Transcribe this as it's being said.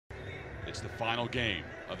It's the final game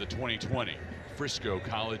of the 2020 Frisco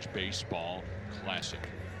College Baseball Classic.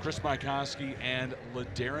 Chris Mycoskie and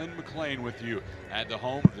LaDarrin McLane with you at the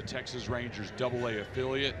home of the Texas Rangers AA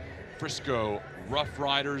affiliate, Frisco Rough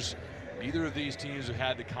Riders. Neither of these teams have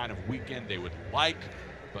had the kind of weekend they would like,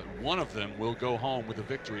 but one of them will go home with a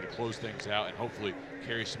victory to close things out and hopefully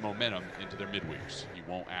carry some momentum into their midweeks. He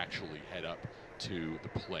won't actually head up to the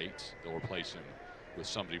plate. They'll replace him with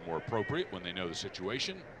somebody more appropriate when they know the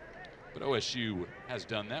situation. But OSU has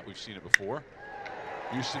done that. We've seen it before.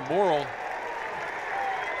 Houston Morrill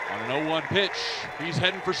on an 0-1 pitch. He's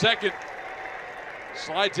heading for second.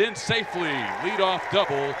 Slides in safely. Leadoff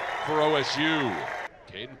double for OSU.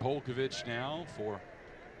 Kaden Polcovich now for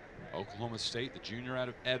Oklahoma State, the junior out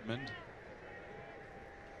of Edmond.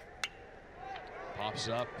 Pops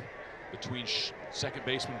up between second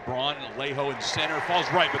baseman Braun and Alejo in center.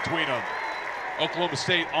 Falls right between them. Oklahoma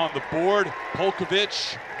State on the board.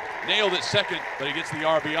 Polcovich nailed it second, but he gets the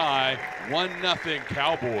RBI. 1-0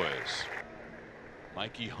 Cowboys.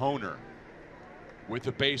 Mikey Honer with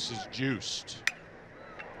the bases juiced.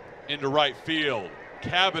 Into right field.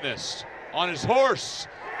 Cabanis on his horse.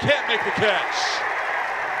 Can't make the catch.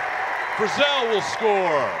 Frizzell will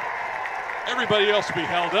score. Everybody else will be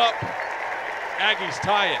held up. Aggies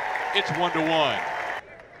tie it. It's 1-1.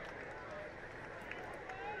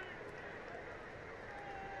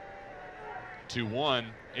 Two-one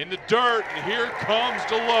in the dirt, and here comes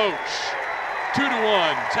Deloach.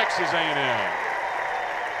 2-1, Texas A&M.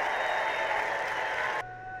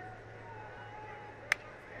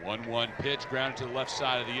 One pitch grounded to the left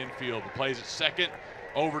side of the infield. Plays at second,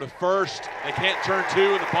 over to first. They can't turn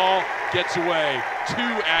two, and the ball gets away. 2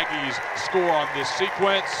 Aggies score on this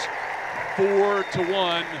sequence.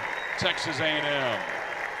 4-1, Texas A&M.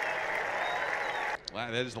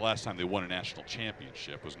 That is the last time they won a national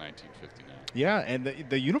championship, was 1959. Yeah, and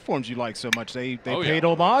the uniforms you like so much, they paid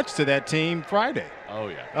homage to that team Friday. Oh,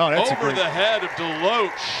 yeah. Oh, that's over the head of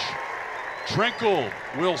Deloach. Trinkle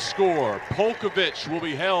will score. Polcovich will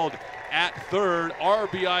be held at third.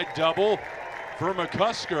 RBI double for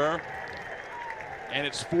McCusker. And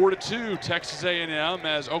it's 4-2 Texas A&M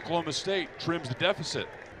as Oklahoma State trims the deficit.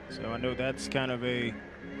 So I know that's kind of a,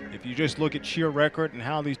 if you just look at sheer record and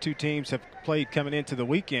how these two teams have played coming into the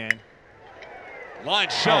weekend. Line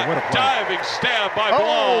shot, diving stab by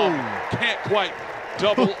Blom. Can't quite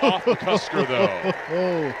double off McCusker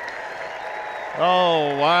though.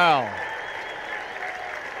 Oh, wow.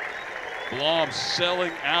 Blom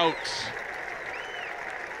selling out.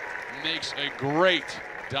 Makes a great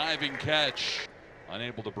diving catch.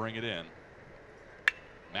 Unable to bring it in.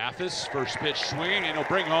 Mathis, first pitch swinging, and he'll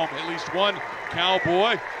bring home at least one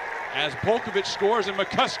Cowboy as Polcovich scores, and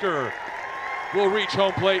McCusker will reach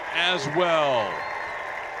home plate as well.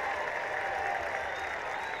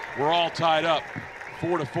 We're all tied up,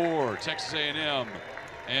 4-4, Texas A&M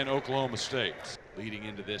and Oklahoma State. Leading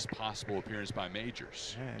into this possible appearance by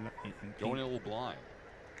Majors. Going a little blind.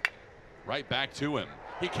 Right back to him.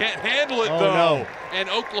 He can't handle it though. No. And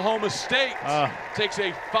Oklahoma State takes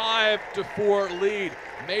a 5-4 lead.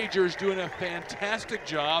 Majors doing a fantastic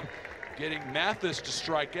job getting Mathis to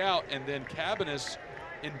strike out, and then Cabanis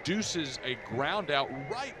induces a ground out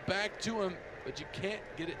right back to him, but you can't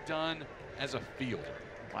get it done as a fielder.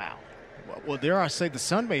 Wow. Well, dare I say the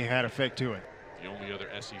sun may have had effect to it. The only other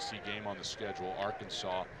SEC game on the schedule,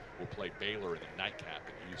 Arkansas will play Baylor in the nightcap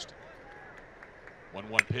in Houston.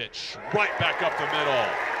 1-1 pitch, right back up the middle.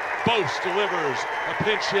 Bose delivers a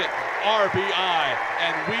pinch hit RBI,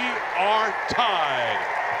 and we are tied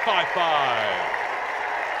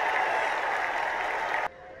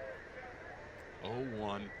 5-5.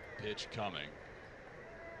 0-1 pitch coming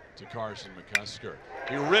to Carson McCusker.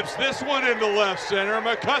 He rips this one into left center.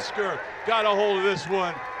 McCusker got a hold of this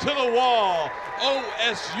one to the wall.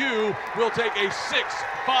 OSU will take a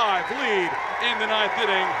 6-5 lead in the 9th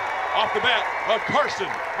inning off the bat of Carson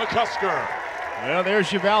McCusker. Well,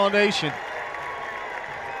 there's your validation.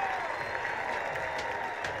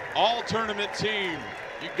 All tournament team.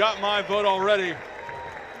 You got my vote already.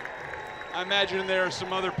 I imagine there are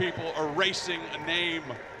some other people erasing a name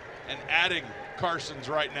and adding Carson's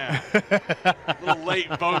right now. A little late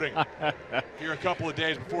voting here a couple of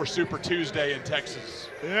days before Super Tuesday in Texas.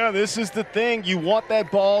 Yeah, this is the thing. You want that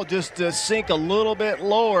ball just to sink a little bit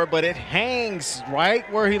lower, but it hangs right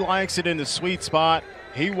where he likes it in the sweet spot.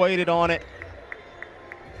 He waited on it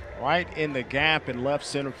right in the gap in left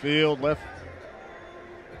center field.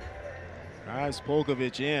 Nice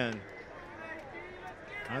Polcovich in.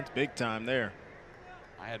 That's big time there.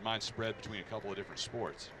 I had mine spread between a couple of different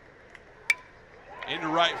sports. Into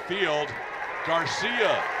right field,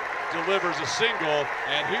 Garcia delivers a single,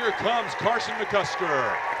 and here comes Carson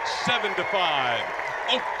McCusker. 7-5,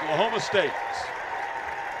 Oklahoma State.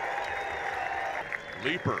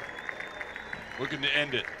 Leaper looking to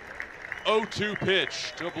end it. 0-2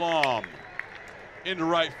 pitch to Blom. Into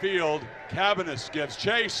right field, Cabanis gives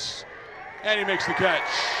chase, and he makes the catch.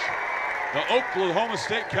 The Oklahoma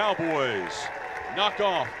State Cowboys knock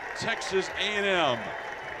off Texas A&M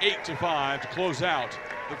 8-5 to close out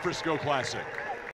the Frisco Classic.